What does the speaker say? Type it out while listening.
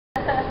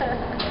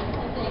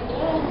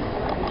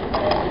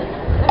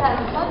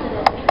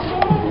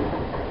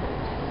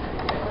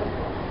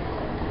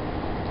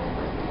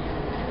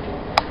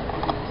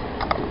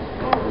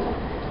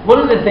One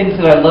of the things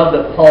that I love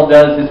that Paul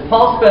does is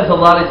Paul spends a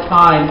lot of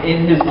time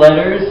in his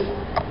letters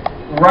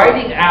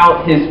writing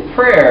out his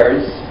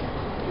prayers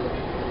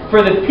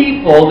for the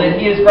people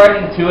that he is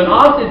writing to. And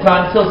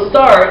oftentimes he'll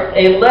start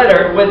a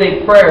letter with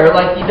a prayer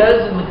like he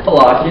does in the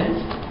Colossians.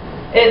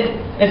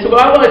 And so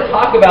what I want to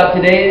talk about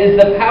today is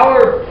the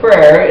power of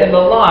prayer in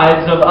the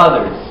lives of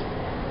others.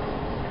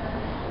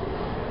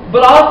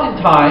 But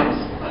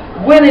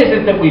oftentimes, when is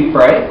it that we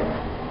pray?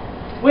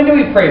 When do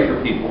we pray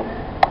for people?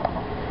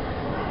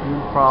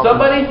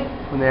 Somebody?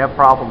 When they have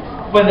problems.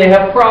 When they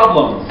have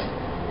problems.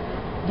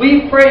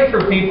 We pray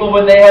for people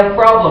when they have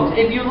problems.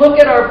 If you look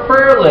at our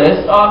prayer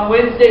list on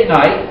Wednesday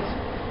nights,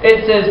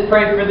 it says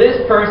pray for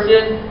this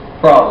person,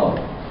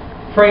 problem.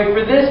 Pray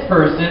for this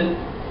person,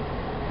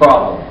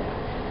 problem.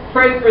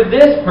 Pray for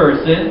this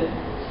person,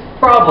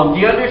 problem. Do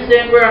you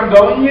understand where I'm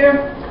going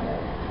here?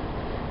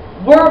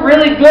 We're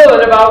really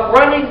good about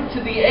running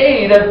to the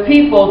aid of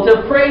people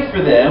to pray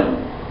for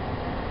them.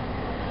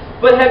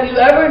 But have you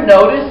ever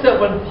noticed that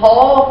when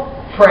Paul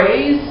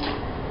prays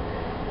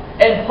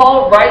and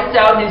Paul writes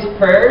out his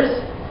prayers,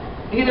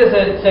 he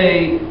doesn't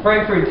say,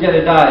 pray for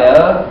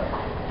Jedediah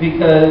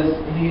because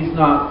he's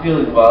not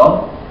feeling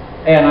well,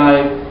 and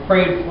I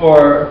prayed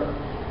for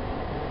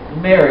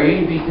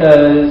Mary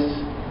because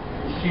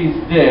she's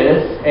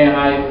this, and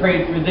I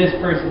prayed for this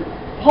person.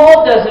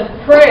 Paul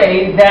doesn't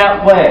pray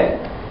that way.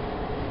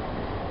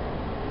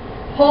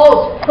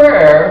 Paul's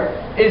prayer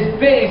is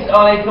based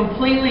on a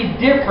completely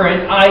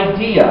different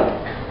idea.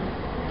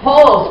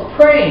 Paul's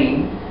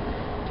praying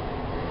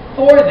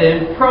for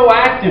them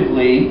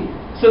proactively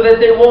so that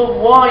they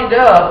won't wind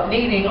up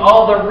needing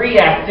all the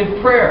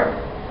reactive prayer.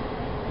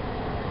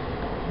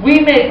 We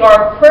make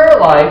our prayer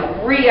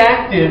life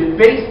reactive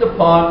based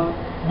upon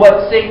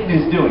what Satan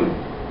is doing,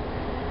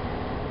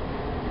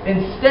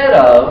 instead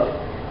of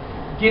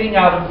getting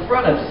out in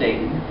front of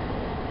Satan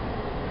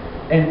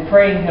and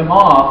praying him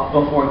off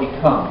before he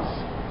comes.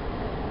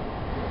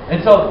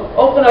 And so,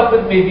 open up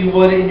with me, if you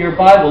would, in your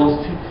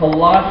Bibles to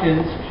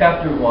Colossians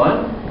chapter 1.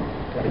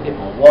 Got to get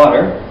my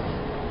water.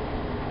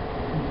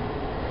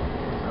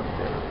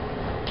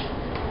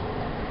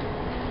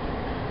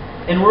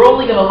 And we're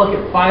only going to look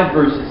at 5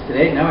 verses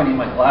today. Now I need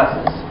my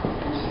glasses.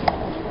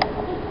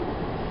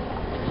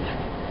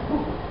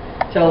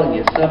 I'm telling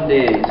you, some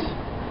days.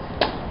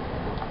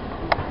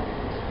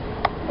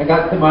 I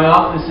got to my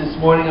office this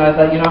morning and I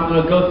thought, I'm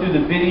going to go through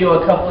the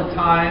video a couple of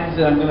times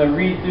and I'm going to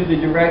read through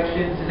the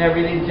directions and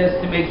everything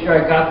just to make sure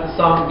I got the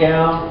song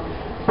down.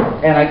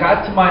 And I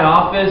got to my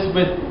office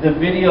with the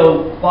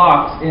video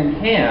box in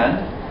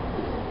hand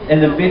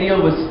and the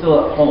video was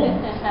still at home.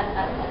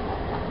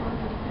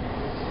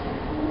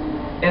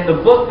 And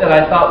the book that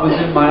I thought was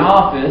in my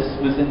office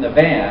was in the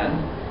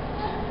van.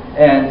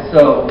 And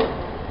so,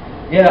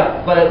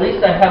 yeah, but at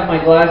least I have my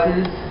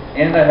glasses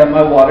and I have my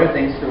water,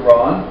 thanks to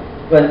Ron.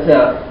 But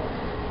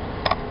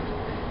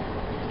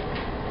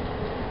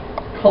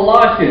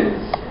Colossians,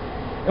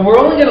 and we're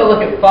only going to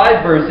look at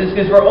 5 verses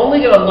because we're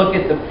only going to look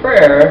at the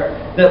prayer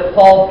that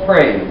Paul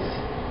prays.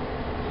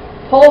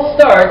 Paul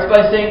starts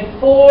by saying,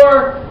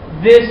 for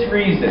this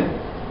reason.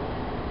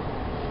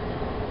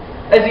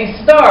 As he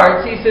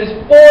starts, he says,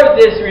 for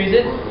this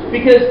reason,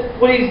 because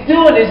what he's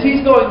doing is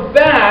he's going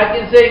back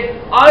and saying,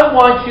 I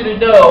want you to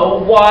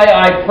know why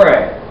I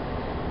pray.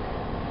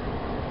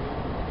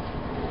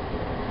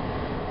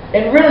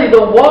 And really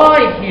the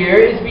why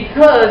here is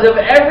because of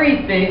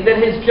everything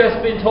that has just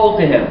been told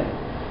to him.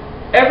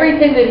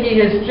 Everything that he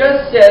has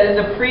just said in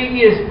the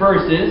previous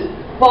verses,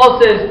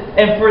 Paul says,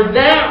 and for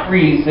that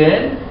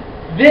reason,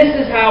 this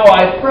is how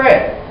I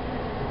pray.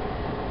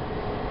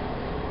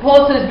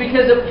 Paul says,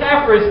 because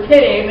Epaphras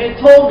came and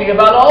told me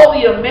about all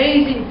the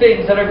amazing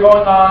things that are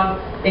going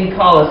on in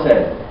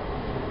Colossae.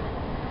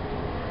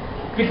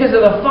 Because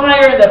of the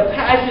fire and the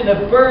passion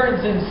that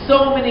burns in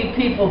so many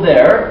people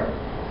there.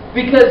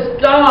 Because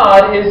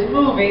God is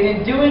moving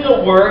and doing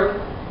a work,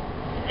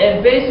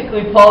 and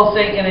basically Paul's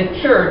saying, in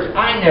a church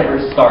I never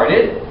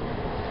started.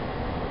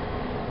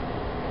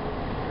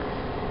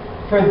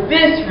 For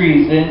this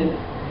reason,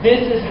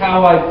 this is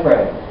how I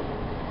pray.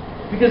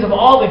 Because of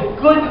all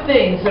the good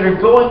things that are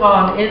going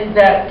on in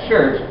that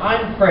church,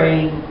 I'm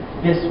praying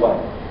this way.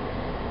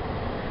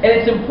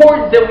 And it's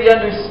important that we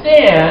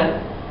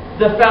understand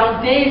the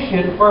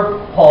foundation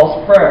for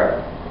Paul's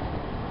prayer.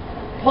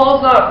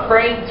 Paul's not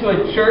praying to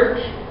a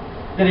church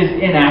that is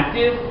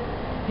inactive.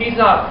 He's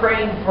not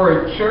praying for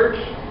a church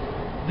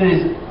that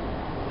is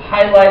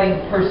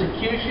highlighting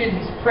persecution.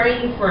 He's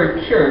praying for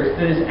a church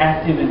that is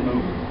active and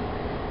moving,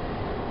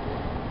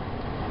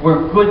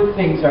 where good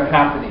things are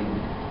happening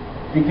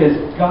because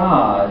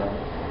God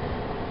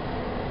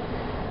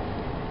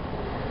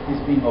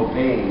is being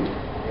obeyed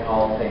in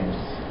all things.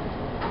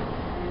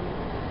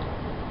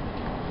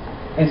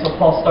 And so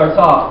Paul starts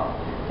off,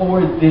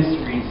 for this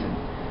reason.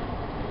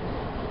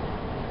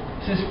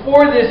 He says,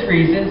 for this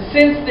reason,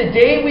 since the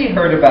day we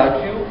heard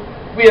about you,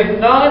 we have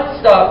not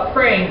stopped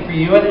praying for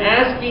you and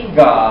asking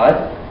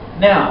God.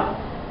 Now,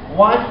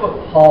 watch what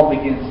Paul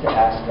begins to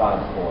ask God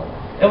for.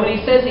 And when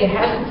he says he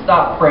hasn't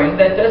stopped praying,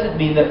 that doesn't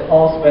mean that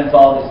Paul spends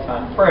all his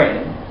time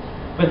praying,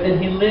 but that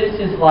he lives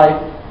his life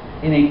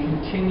in a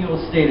continual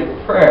state of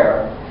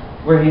prayer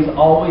where he's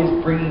always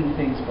bringing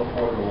things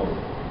before the Lord.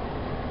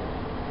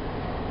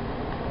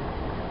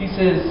 He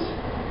says,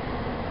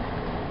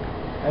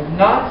 I've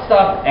not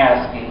stopped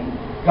asking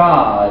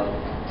God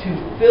to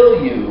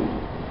fill you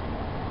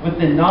with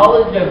the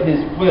knowledge of His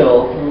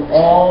will through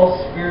all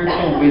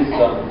spiritual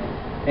wisdom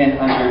and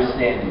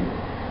understanding.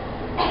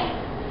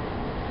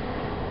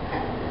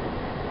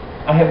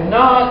 I have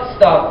not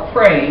stopped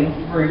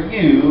praying for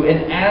you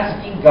and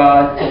asking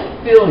God to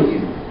fill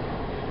you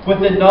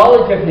with the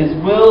knowledge of His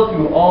will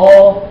through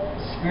all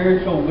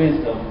spiritual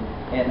wisdom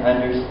and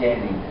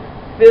understanding.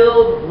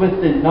 Filled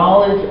with the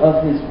knowledge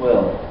of His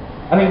will.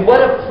 I mean, what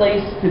a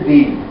place to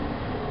be.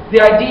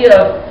 The idea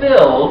of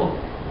filled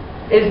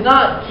is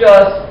not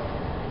just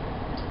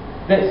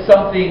that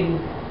something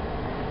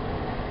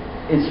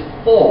is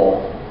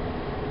full,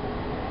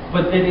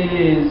 but that it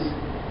is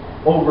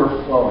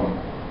overflowing.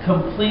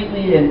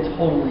 Completely and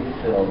totally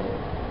filled,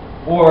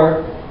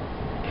 or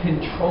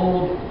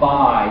controlled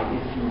by,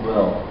 if you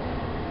will.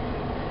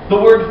 The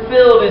word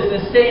filled is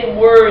the same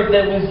word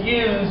that was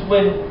used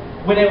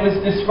when it was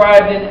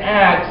described in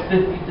Acts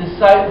that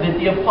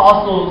the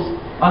apostles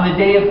on the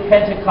day of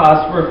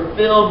Pentecost were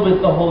filled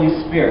with the Holy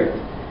Spirit.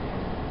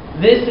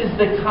 This is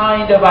the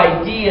kind of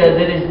idea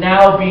that is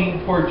now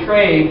being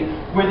portrayed,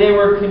 where they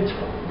were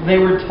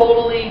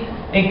totally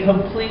and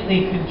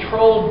completely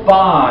controlled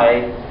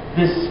by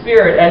the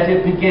Spirit as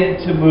it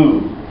began to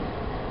move.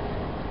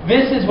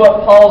 This is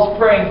what Paul's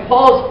praying.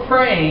 Paul's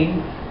praying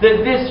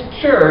that this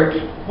church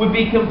would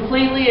be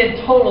completely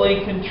and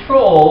totally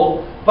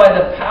controlled by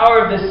the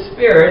power of the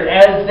Spirit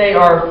as they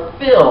are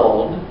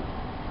filled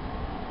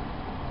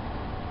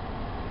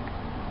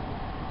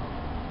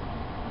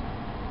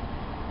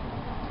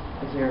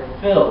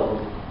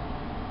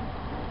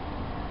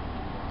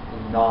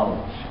with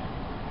knowledge.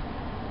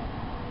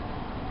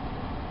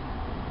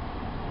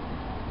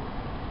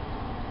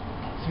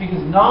 It's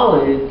because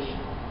knowledge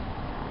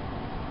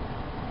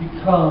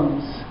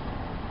becomes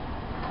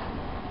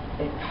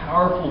a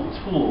powerful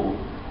tool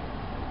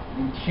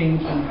in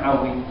changing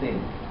how we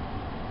think.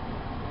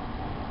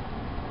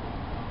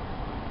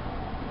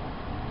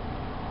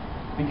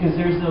 Because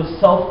there's no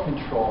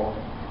self-control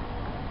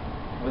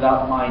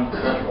without mind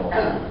control.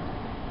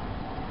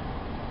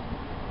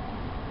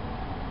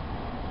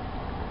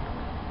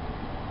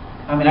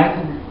 I mean,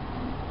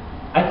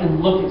 I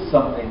can look at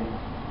something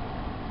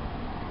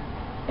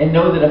and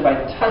know that if I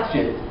touch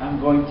it, I'm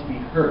going to be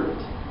hurt.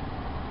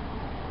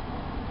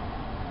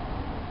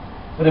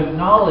 But if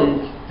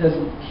knowledge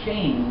doesn't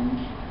change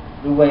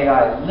the way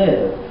I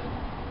live,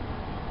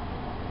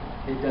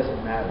 it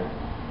doesn't matter.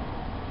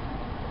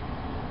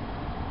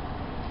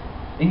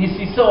 And you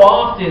see, so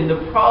often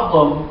the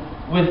problem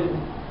with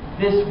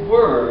this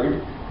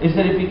word is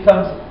that it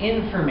becomes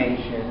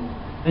information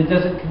that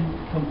doesn't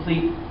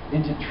complete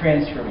into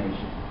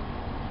transformation.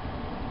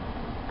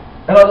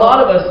 And a lot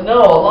of us know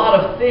a lot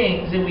of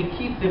things and we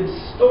keep them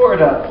stored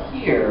up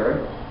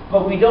here,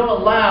 but we don't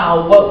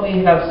allow what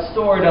we have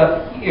stored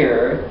up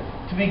here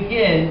to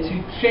begin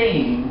to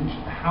change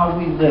how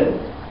we live.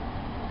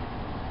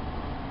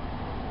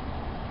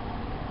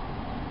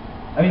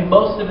 I mean,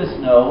 most of us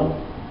know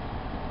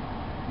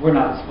we're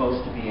not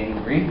supposed to be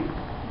angry.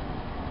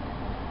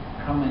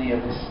 How many of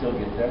us still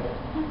get there?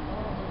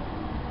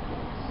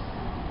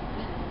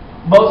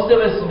 Most of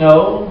us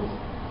know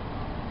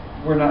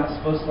we're not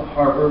supposed to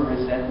harbor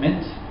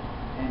resentment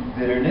and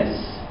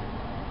bitterness.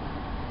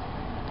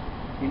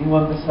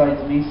 Anyone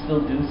besides me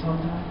still do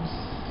sometimes?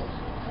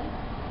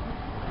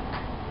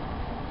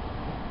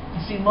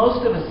 You see,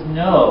 most of us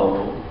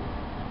know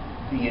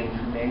the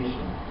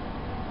information.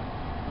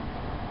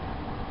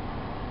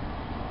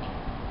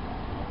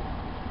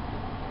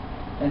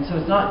 And so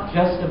it's not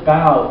just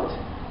about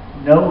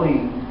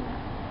knowing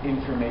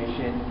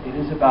information, it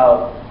is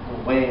about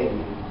the way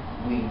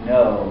we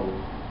know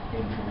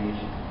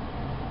information.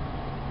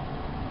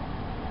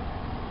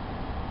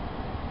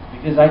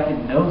 Because I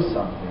can know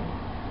something,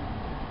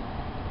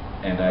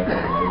 and I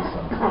can know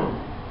something.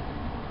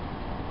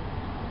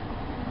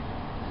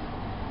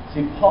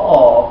 See,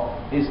 Paul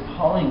is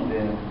calling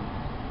them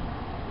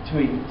to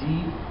a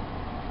deep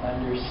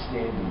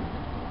understanding,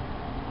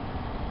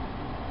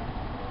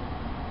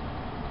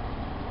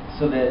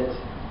 so that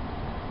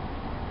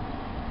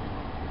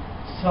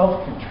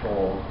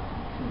self-control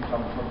can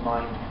come from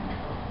mind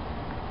control.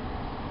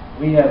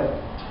 We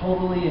have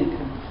totally and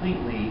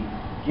completely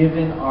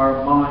given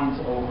our minds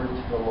over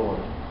to the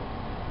Lord,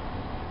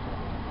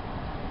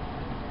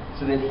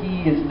 so that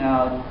He is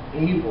now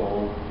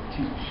able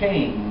to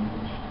change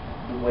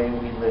the way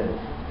we live.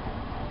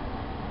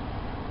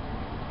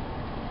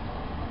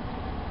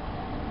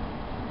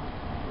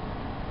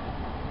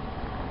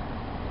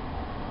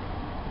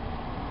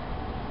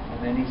 And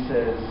then he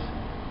says,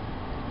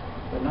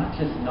 but not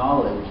just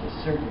knowledge,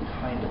 a certain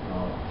kind of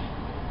knowledge.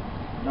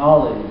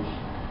 Knowledge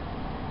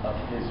of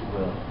His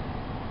will.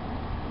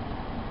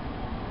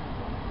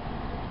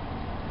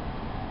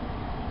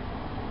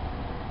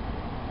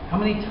 How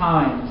many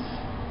times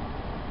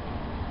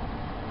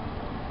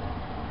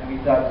have you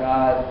thought,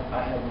 God,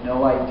 I have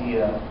no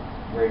idea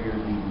where you're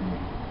leading me?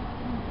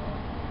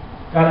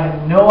 God, I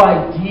have no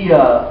idea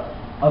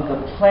of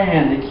the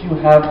plan that you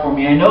have for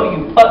me. I know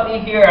you put me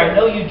here. I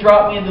know you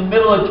dropped me in the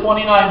middle of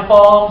 29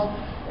 palms.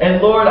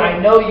 And Lord, I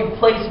know you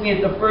placed me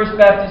at the First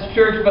Baptist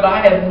Church, but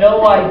I have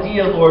no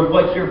idea, Lord,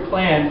 what your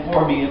plan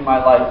for me in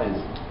my life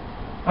is.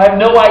 I have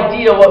no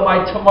idea what my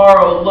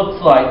tomorrow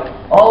looks like.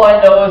 All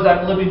I know is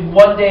I'm living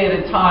one day at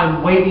a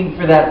time, waiting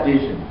for that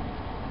vision.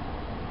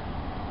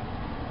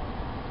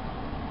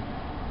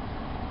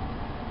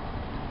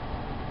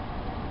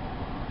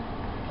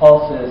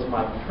 Paul says,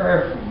 my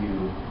prayer for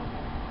you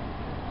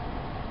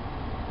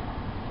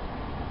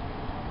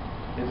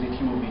is that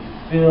you will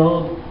be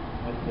filled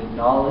with the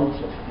knowledge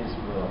of His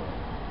will.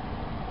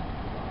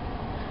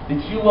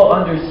 That you will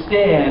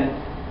understand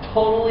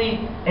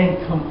totally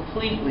and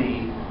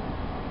completely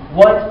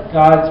what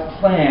God's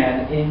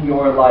plan in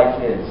your life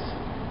is.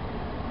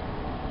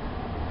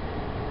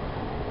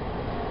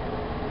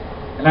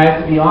 And I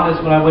have to be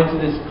honest, when I went to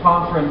this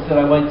conference that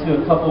I went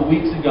to a couple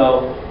weeks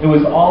ago, it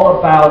was all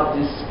about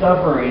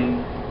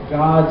discovering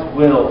God's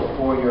will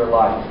for your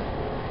life.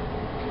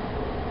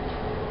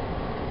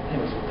 It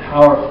was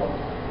powerful.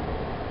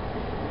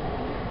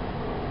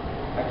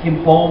 I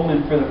came home,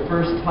 and for the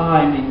first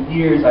time in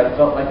years, I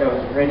felt like I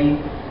was ready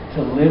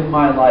to live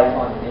my life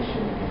on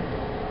mission again.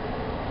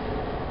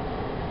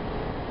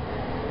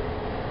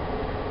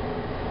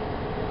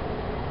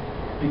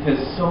 Because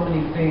so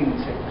many things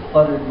had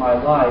cluttered my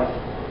life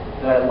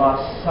that I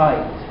lost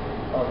sight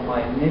of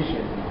my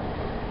mission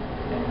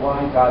and why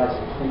God has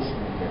placed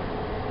me here.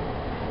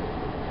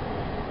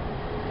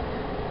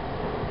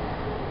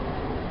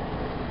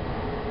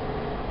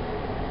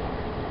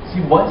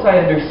 See, once I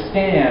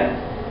understand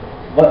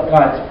what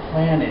God's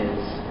plan is,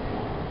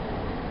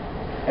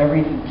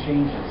 everything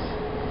changes.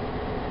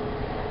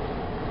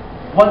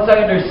 Once I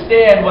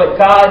understand what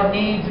God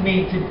needs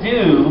me to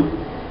do,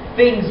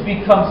 things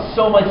become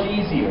so much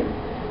easier.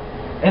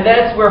 And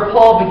that's where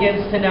Paul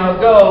begins to now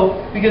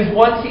go, because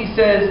once he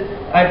says,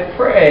 I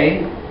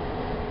pray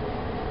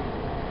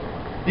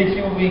that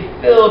you will be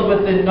filled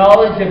with the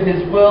knowledge of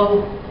His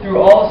will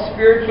through all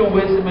spiritual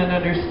wisdom and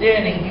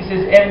understanding, he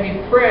says, and we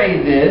pray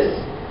this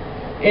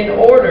in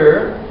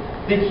order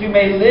that you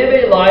may live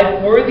a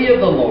life worthy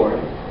of the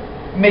Lord,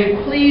 may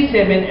please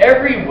Him in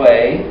every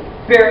way,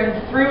 bearing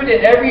fruit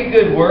in every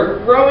good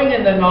work, growing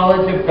in the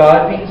knowledge of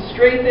God, being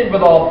strengthened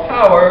with all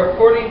power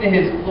according to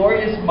His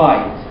glorious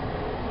might,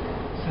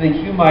 so that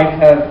you might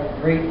have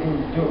great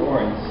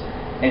endurance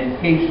and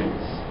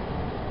patience.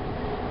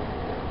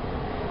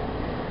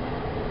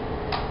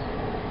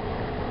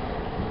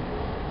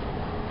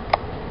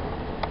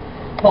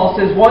 Paul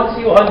says, once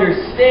you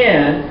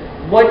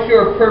understand what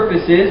your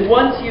purpose is,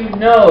 once you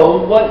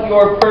know what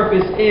your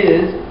purpose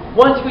is,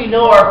 once we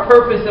know our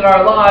purpose in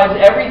our lives,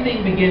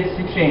 everything begins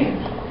to change.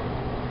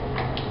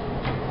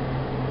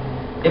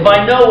 If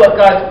I know what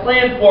God's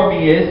plan for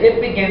me is,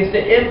 it begins to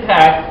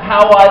impact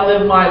how I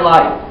live my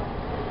life.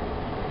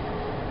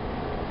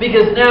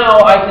 Because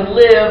now I can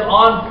live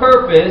on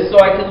purpose, so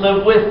I can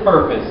live with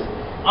purpose.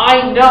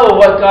 I know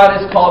what God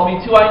has called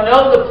me to. I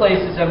know the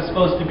places I'm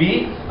supposed to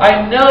be.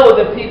 I know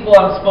the people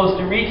I'm supposed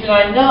to reach. And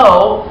I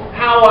know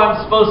how I'm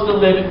supposed to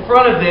live in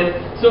front of them.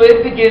 So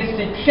it begins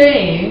to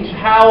change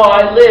how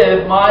I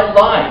live my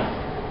life.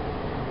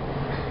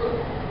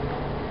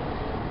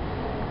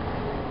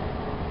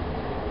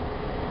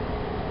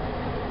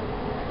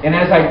 And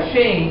as I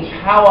change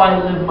how I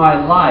live my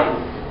life,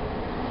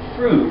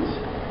 fruit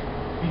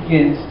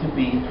begins to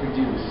be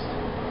produced.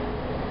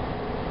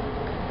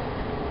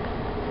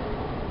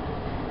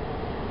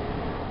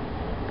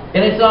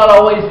 And it's not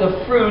always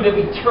the fruit of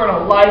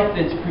eternal life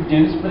that's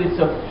produced, but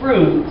it's a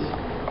fruit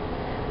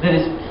that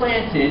is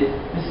planted,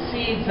 the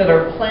seeds that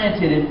are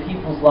planted in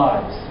people's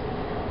lives.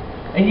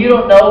 And you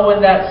don't know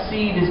when that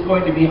seed is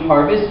going to be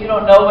harvested. You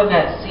don't know when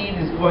that seed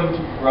is going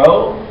to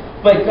grow.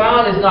 But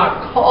God has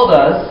not called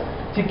us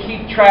to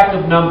keep track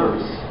of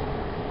numbers.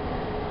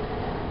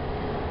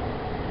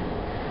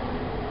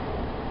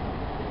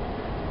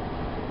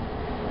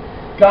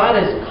 God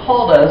has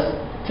called us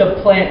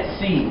to plant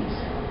seeds.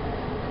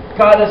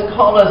 God has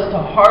called us to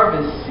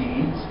harvest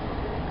seeds,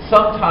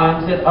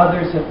 sometimes that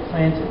others have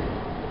planted.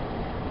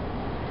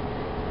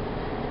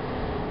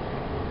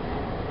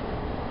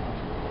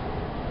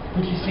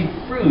 But you see,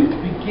 fruit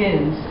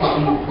begins to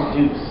be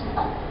produced.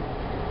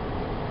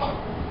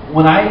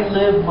 When I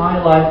live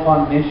my life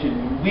on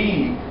mission,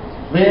 we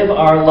live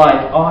our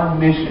life on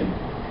mission.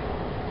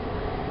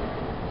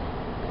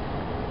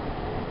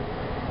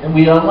 And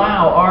we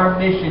allow our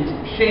mission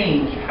to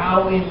change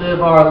how we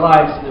live our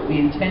lives so that we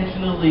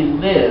intentionally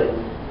live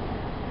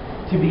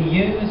to be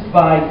used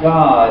by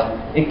God.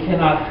 It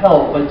cannot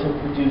help but to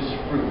produce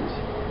fruit.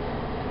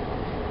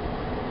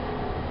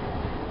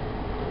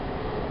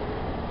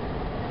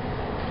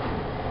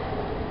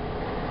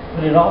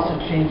 But it also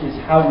changes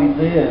how we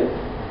live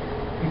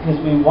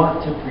because we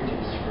want to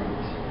produce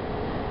fruit.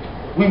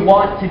 We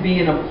want to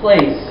be in a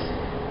place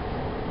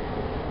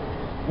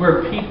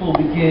where people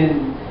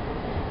begin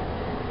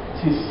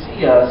to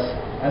see us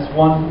as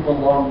one who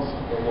belongs to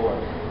the Lord.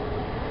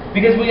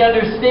 Because we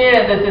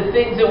understand that the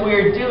things that we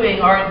are doing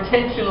are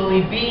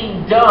intentionally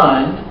being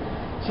done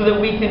so that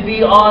we can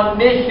be on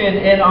mission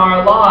in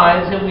our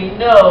lives, and we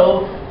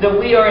know that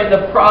we are in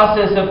the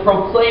process of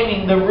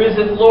proclaiming the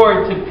risen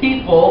Lord to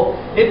people.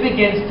 It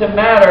begins to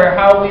matter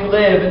how we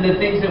live and the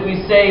things that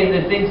we say and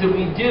the things that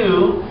we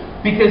do,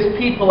 because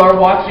people are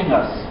watching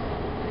us.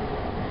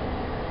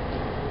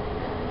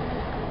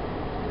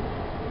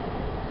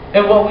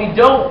 And what we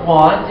don't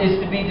want is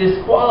to be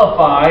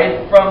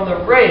disqualified from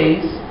the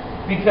race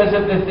because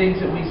of the things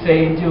that we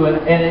say and do.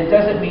 And it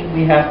doesn't mean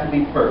we have to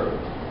be perfect.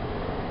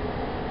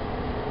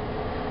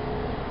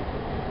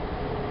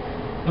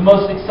 The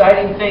most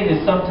exciting thing is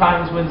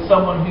sometimes when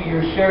someone who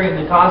you're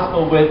sharing the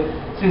gospel with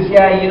says,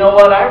 yeah, you know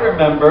what, I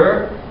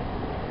remember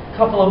a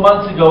couple of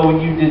months ago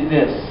when you did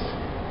this.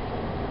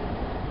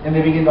 And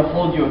they begin to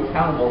hold you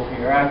accountable for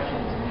your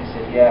actions. And you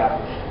say, yeah,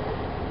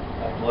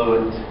 I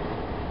blew it.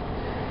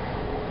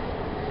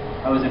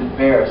 I was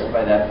embarrassed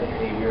by that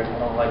behavior. I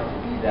don't like to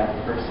be that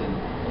person.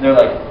 And they're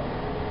like,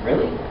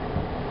 really?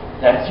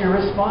 That's your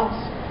response?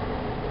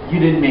 You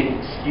didn't make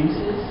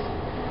excuses?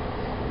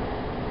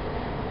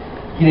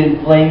 You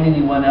didn't blame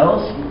anyone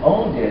else? You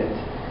owned it.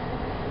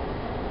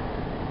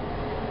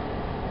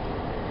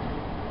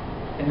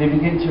 And they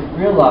begin to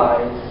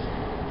realize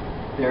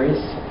there is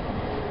something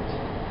different.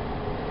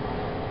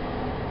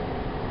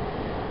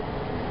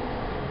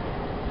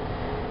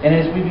 And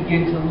as we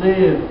begin to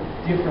live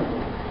differently,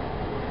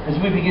 as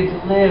we begin to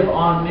live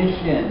on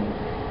mission,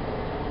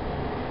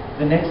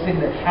 the next thing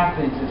that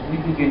happens is we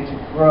begin to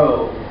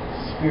grow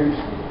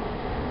spiritually.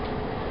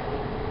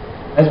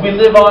 As we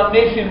live on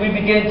mission, we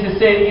begin to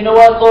say, you know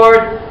what, Lord,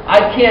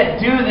 I can't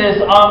do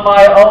this on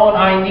my own.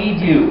 I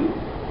need you.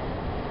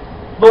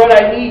 Lord,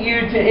 I need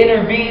you to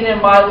intervene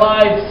in my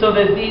life so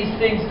that these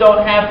things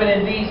don't happen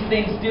and these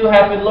things do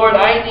happen. Lord,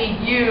 I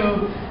need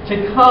you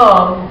to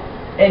come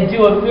and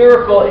do a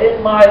miracle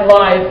in my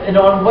life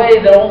in a way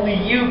that only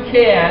you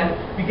can,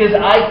 because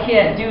I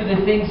can't do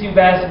the things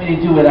you've asked me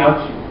to do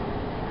without you.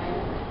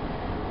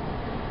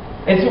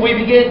 And so we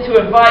begin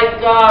to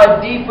invite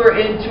God deeper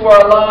into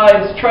our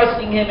lives,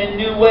 trusting Him in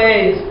new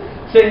ways,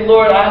 saying,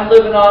 Lord, I'm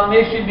living on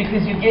mission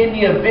because you gave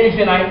me a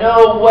vision. I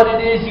know what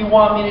it is you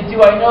want me to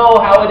do. I know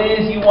how it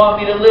is you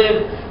want me to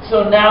live.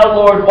 So now,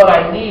 Lord, what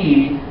I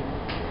need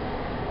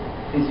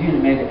is you to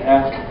make it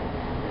happen.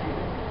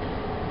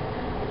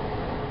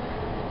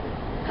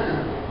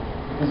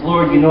 Because,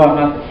 Lord, you know I'm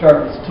not the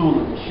sharpest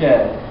tool in the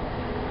shed,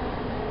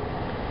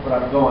 but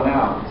I'm going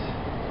out.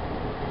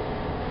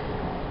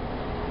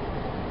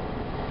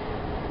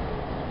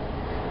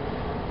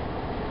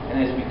 And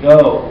as we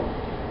go,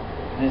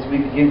 and as we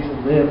begin to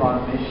live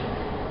on mission,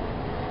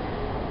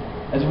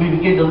 as we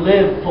begin to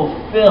live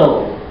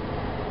fulfilled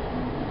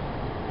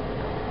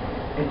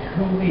in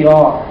who we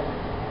are,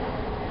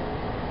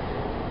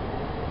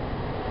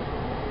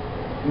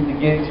 we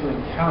begin to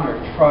encounter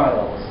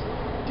trials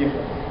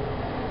differently.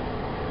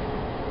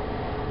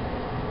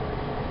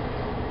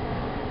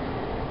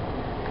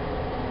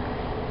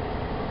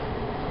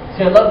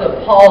 See, I love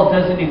that Paul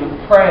doesn't even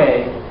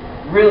pray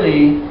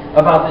really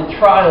about the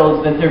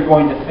trials that they're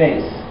going to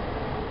face.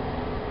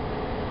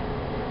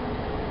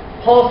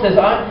 Paul says,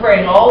 I'm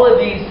praying all of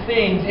these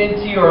things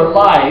into your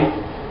life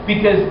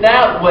because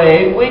that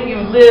way, when you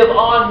live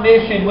on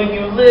mission, when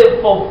you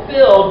live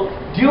fulfilled,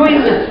 doing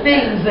the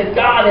things that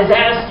God has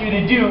asked you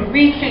to do,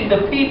 reaching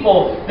the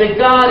people that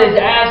God has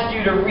asked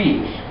you to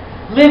reach,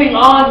 living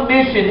on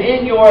mission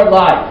in your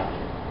life,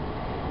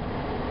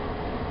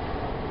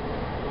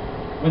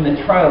 when the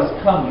trials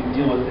come, you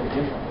deal with them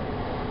differently.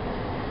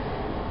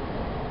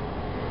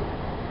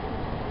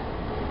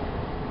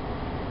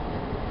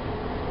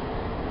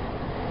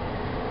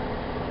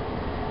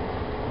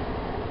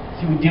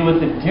 See, we deal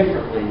with them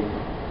differently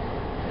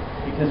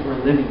because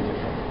we're living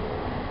differently.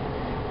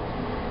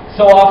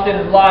 So often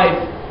in life,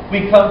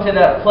 we come to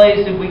that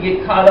place and we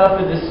get caught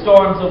up in the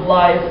storms of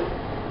life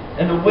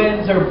and the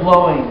winds are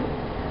blowing.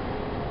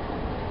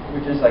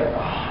 We're just like,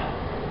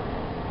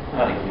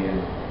 not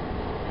again.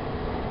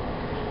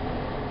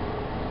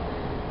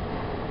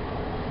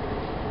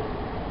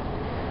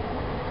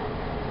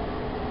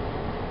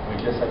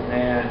 Just like,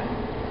 man,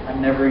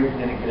 I'm never even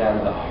going to get out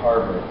of the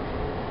harbor.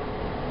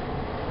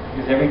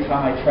 Because every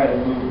time I try to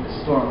move, the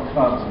storm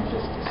comes and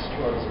just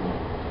destroys me.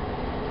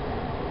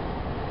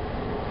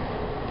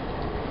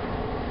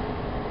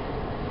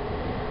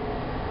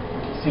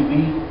 See,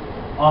 we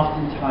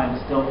oftentimes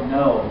don't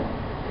know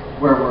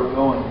where we're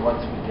going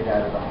once we get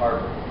out of the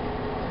harbor.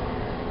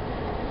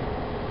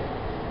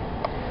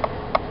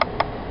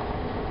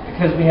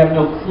 Because we have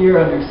no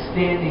clear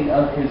understanding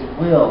of His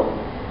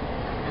will.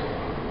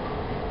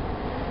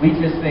 We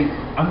just think,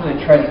 I'm going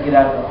to try to get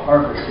out of the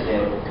harbor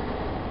today.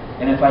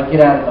 And if I get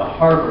out of the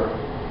harbor,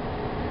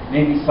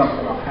 maybe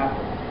something will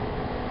happen.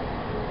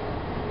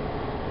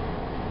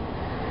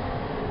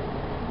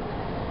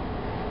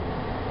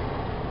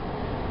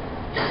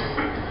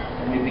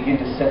 And we begin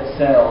to set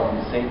sail,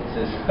 and Satan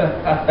says,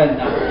 not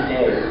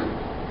today.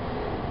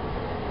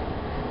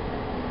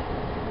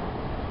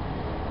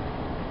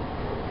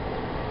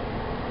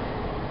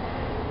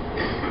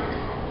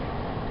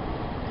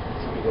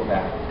 So we go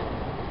back.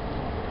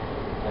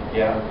 Like,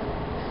 yeah,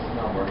 this is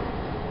not working.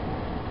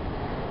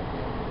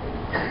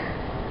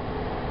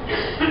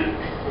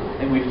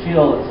 And we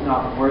feel it's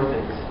not worth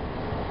it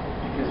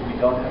because we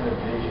don't have a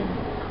vision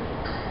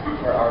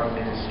for our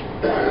ministry.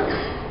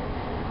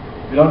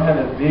 We don't have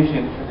a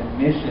vision for the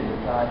mission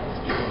that God has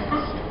given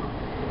us.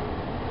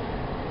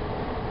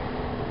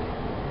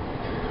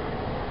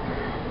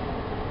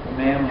 But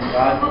man, when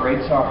God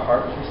breaks our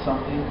heart for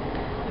something,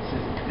 He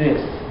says,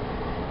 this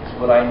is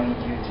what I need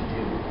you to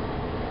do.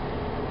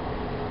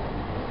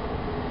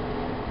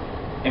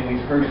 And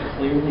we've heard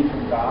clearly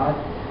from God,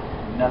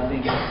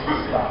 nothing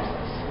stops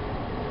us.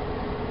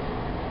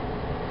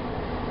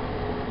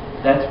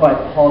 That's why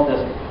Paul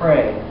doesn't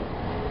pray,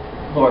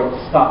 Lord,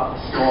 stop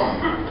the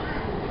storm.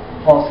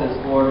 Paul says,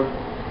 Lord,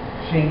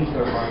 change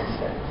their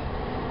mindset.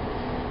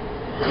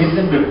 Give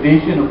them the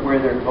vision of where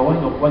they're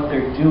going, of what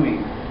they're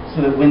doing,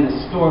 so that when the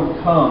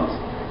storm comes,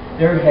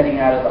 they're heading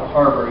out of the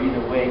harbor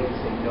either way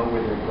because they know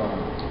where they're going.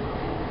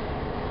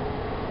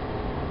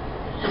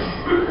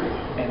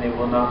 And they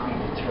will not be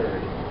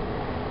deterred.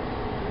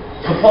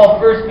 So Paul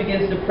first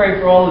begins to pray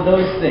for all of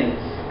those things.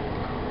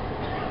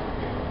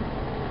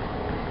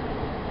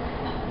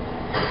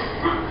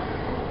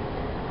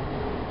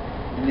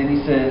 And then he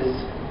says,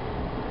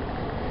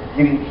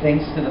 giving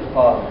thanks to the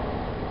Father,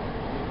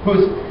 who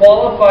has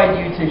qualified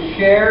you to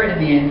share in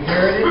the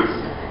inheritance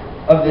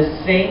of the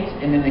saints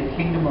and in the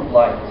kingdom of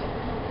light.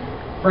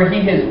 For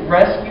He has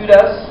rescued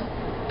us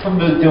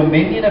from the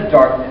dominion of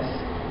darkness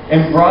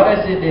and brought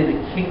us into the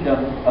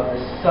kingdom of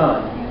the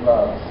Son He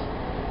loves,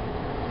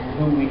 in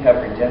whom we have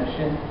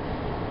redemption,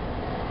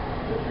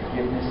 the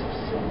forgiveness of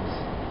sins.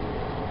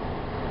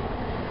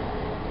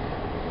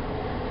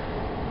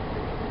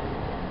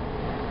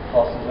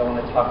 Paul says, I want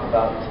to talk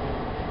about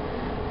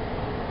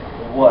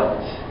the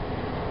what,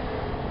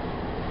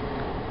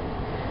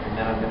 and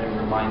then I'm going to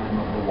remind them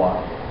of the why.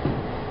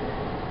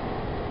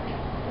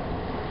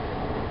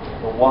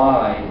 The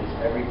why is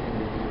everything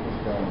that He has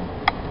done.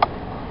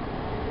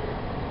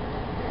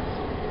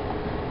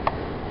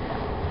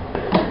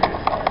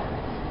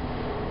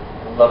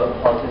 I love it.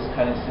 Paul just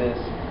kind of says,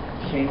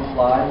 change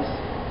lives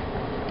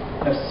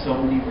have so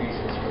many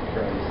reasons for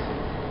praise.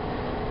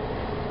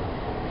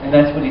 And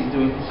that's what he's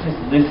doing. He's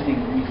just listing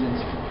reasons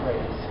for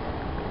praise.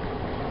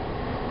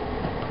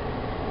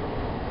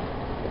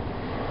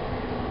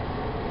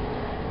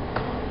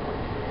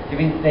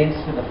 Giving thanks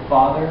to the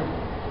Father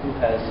who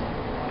has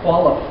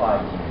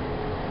qualified you.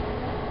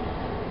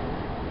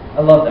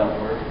 I love that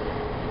word.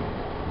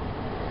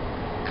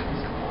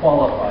 He's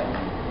qualified you.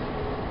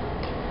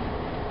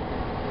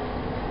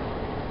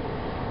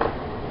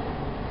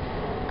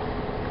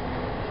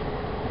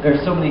 There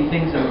are so many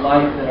things in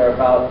life that are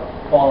about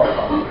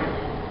qualifying.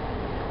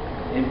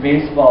 In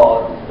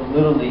baseball, the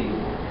Little League,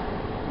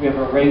 we have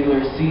a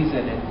regular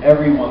season and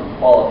everyone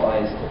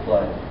qualifies to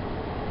play.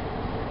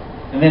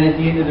 And then at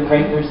the end of the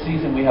regular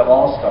season, we have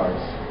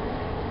all-stars.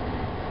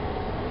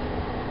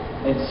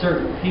 And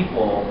certain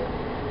people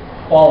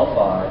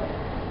qualify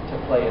to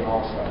play in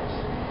all-stars.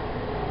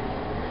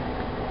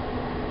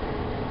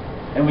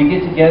 And we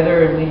get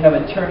together and we have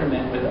a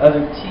tournament with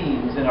other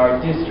teams in our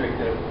district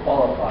that have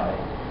qualified.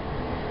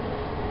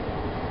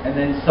 And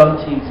then some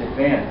teams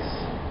advance.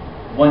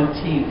 One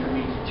team from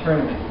each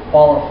tournament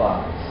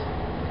qualifies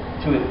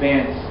to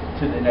advance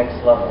to the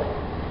next level.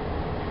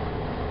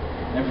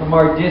 And from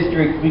our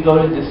district, we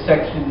go into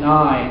Section 9,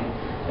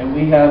 and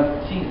we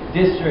have teams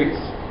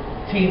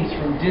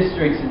from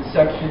districts in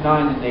Section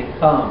 9, and they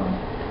come,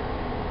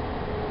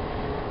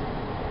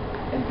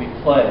 and we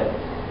play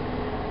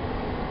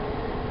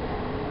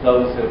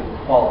those that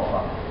have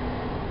qualified.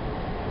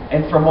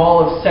 And from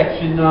all of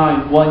Section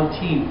 9, one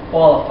team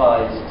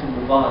qualifies to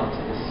move on to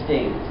the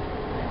state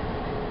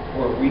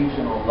or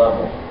regional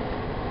level.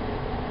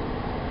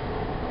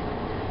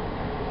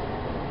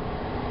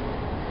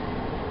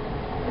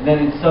 And then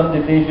in some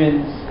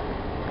divisions,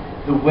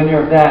 the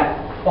winner of that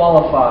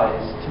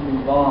qualifies to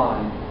move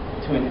on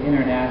to an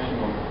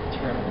international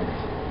tournament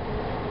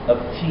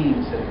of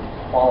teams that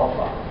have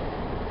qualified.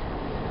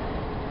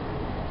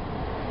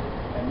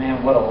 And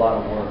man, what a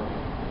lot of work.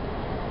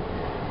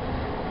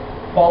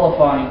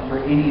 Qualifying for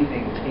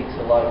anything takes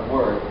a lot of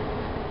work,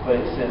 but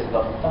it says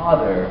the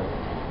Father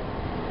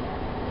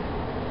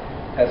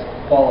has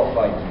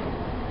qualified you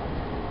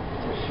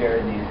to share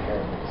in the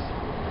inheritance.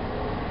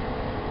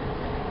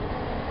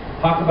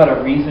 Talk about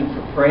a reason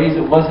for praise.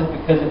 It wasn't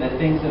because of the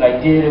things that I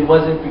did. It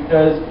wasn't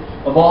because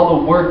of all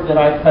the work that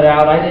I put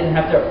out. I didn't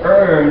have to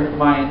earn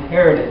my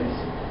inheritance.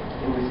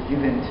 It was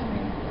given to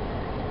me.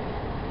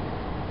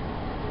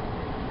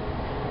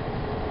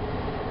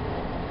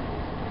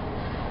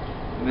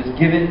 It was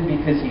given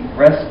because He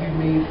rescued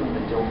me from the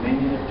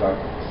dominion of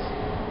darkness.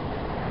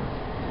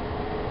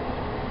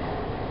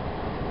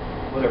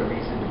 What a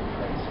reason to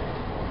praise Him.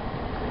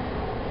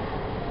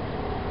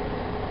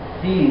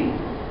 He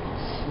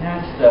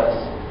snatched us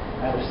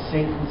out of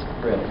Satan's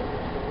grip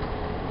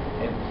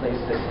and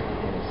placed us in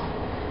His.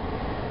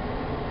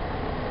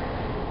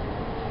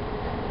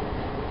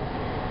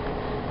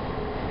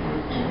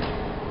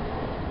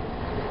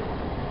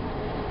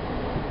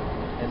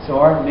 And so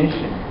our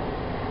mission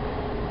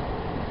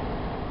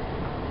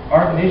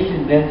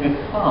then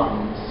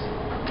becomes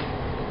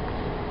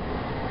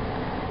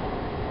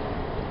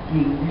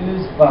being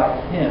used by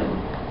Him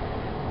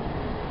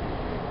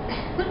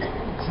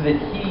so that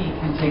He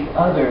can take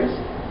others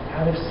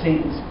out of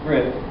Satan's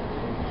grip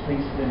and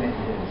place them in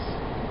His.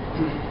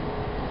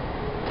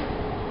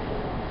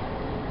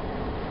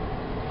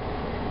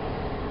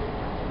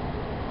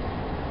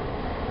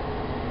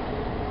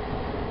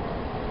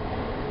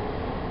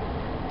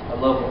 I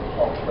love what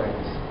Paul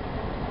prays.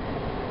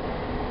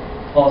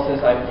 Paul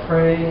says, I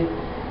pray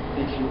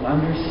that you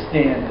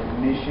understand the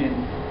mission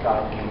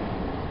God gave you.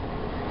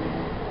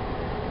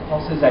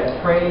 Paul says, I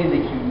pray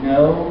that you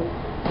know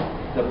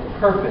the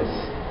purpose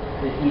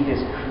that He has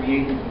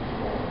created you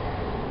for.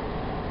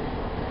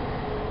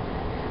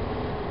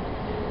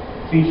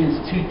 Ephesians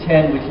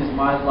 2:10, which is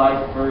my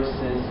life verse,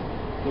 says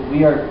that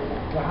we are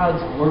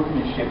God's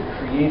workmanship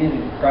created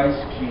in Christ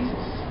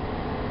Jesus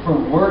for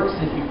works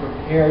that He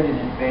prepared in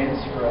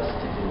advance for us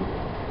to do.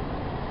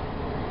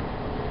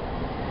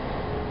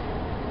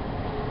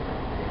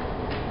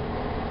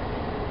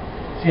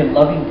 See, a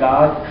loving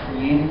God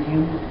created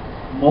you,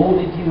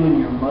 molded you in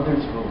your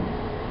mother's womb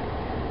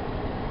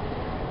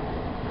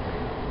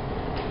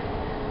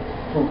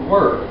for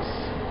works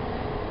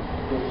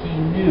that He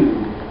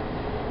knew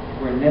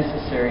were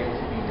necessary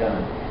to be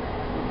done.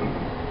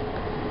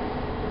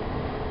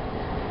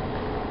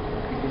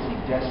 Because He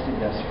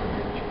destined us for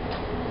victory.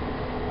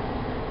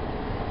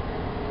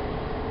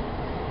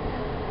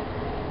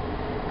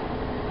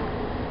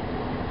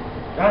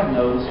 God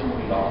knows who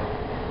we are.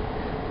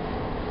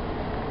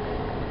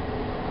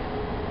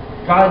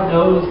 God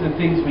knows the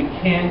things we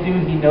can do.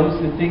 He knows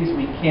the things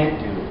we can't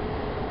do.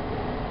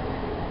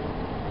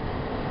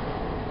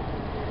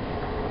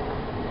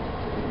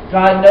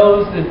 God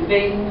knows the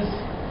things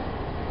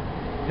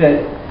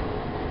that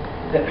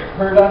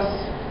hurt us.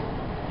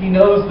 He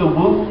knows the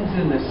wounds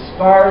and the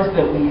scars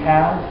that we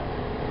have.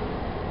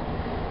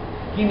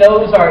 He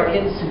knows our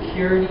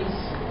insecurities.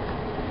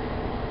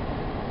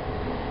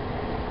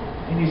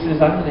 And He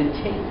says, I'm going to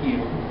take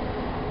you,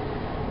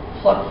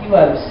 pluck you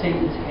out of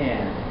Satan's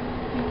hand,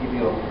 and give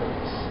you a purpose.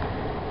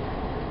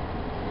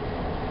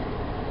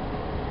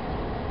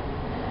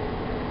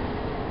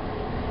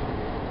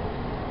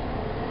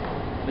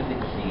 But the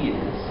key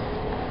is,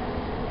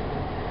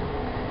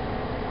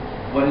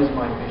 what is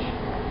my mission?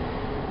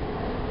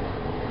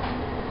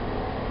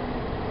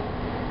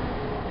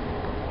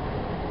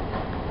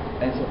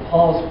 And so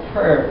Paul's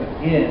prayer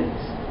begins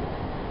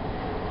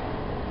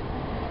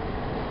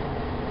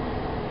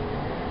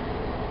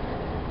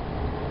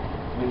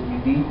with, you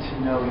need to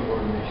know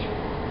your mission.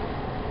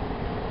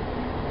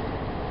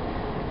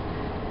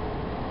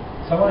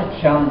 So I want to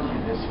challenge you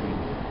this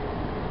week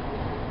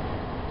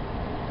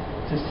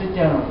to sit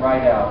down and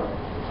write out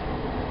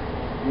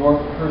your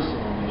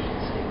personal mission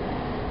statement.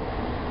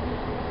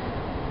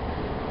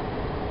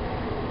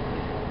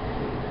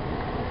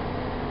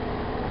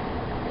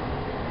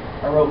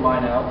 I wrote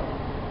mine out.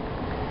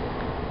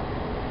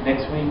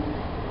 Next week,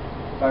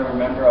 if I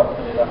remember, I'll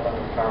put it up on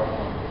the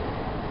PowerPoint.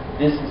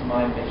 This is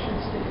my mission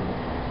statement.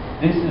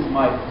 This is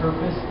my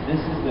purpose.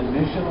 This is the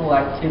missional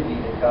activity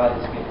that God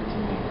has given to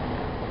me.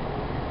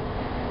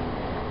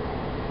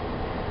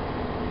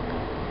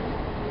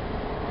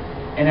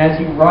 And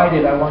as you write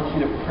it, I want you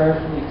to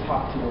prayerfully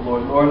talk to the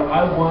Lord. Lord,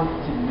 I want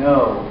to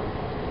know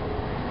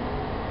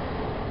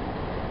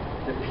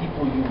the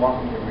people you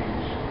want me to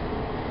reach.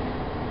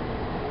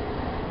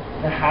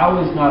 The how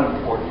is not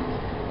important,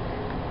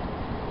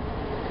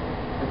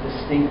 but the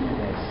statement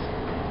is,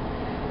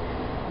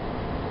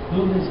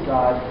 who has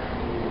God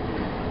created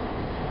you?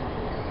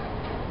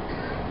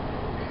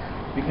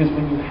 Because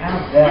when you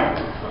have that,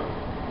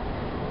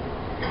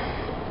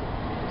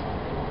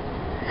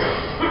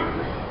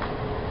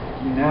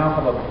 you now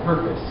have a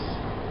purpose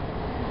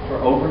for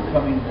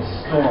overcoming the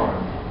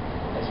storm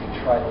as you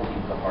try to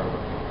leave the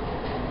harbor.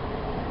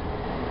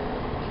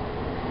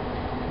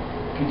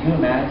 Could you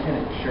imagine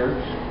a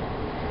church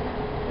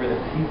where the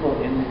people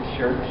in the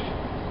church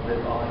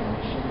live on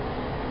mission?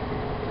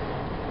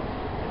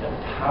 And the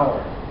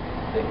power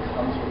that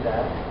comes with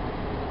that.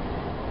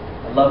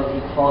 I love it.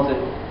 He calls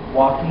it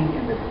walking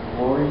in the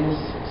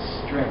glorious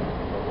strength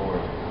of the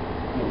Lord.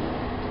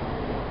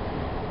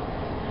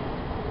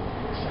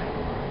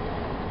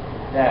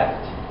 That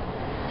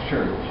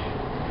church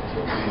is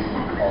what we have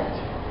been called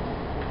to.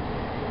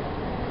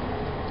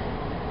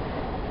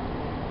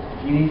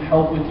 If you need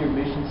help with your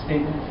mission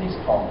statement, please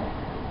call me.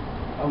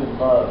 I would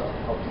love to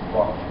help you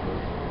walk through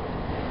it.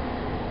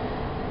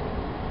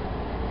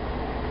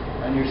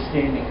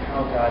 Understanding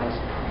how God is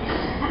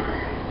created.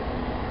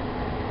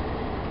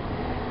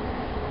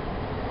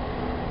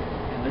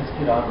 And let's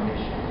get on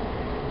mission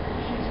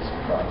with Jesus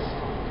Christ.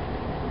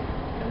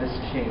 And let's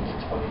change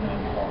 29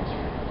 Palm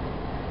Street.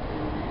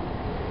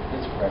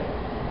 Let's pray.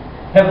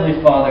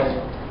 Heavenly Father,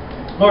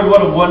 Lord,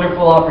 what a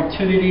wonderful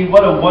opportunity,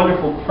 what a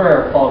wonderful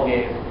prayer Paul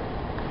gave.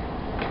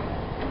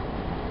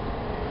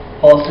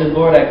 Paul said,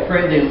 Lord, I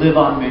pray they live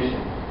on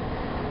mission.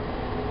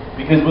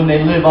 Because when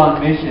they live on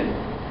mission,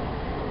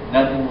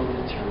 nothing will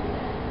deter them.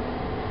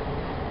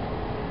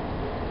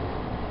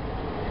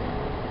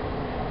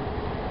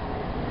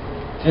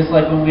 Just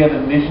like when we have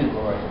a mission,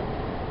 Lord,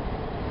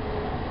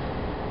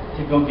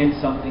 to go get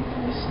something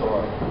from the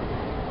store.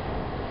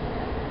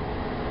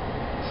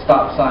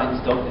 Stop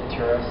signs don't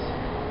deter us.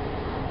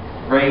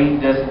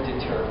 Rain doesn't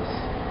deter us.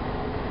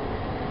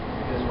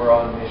 Because we're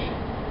on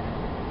mission.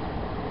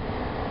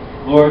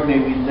 Lord, may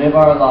we live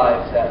our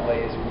lives that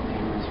way as we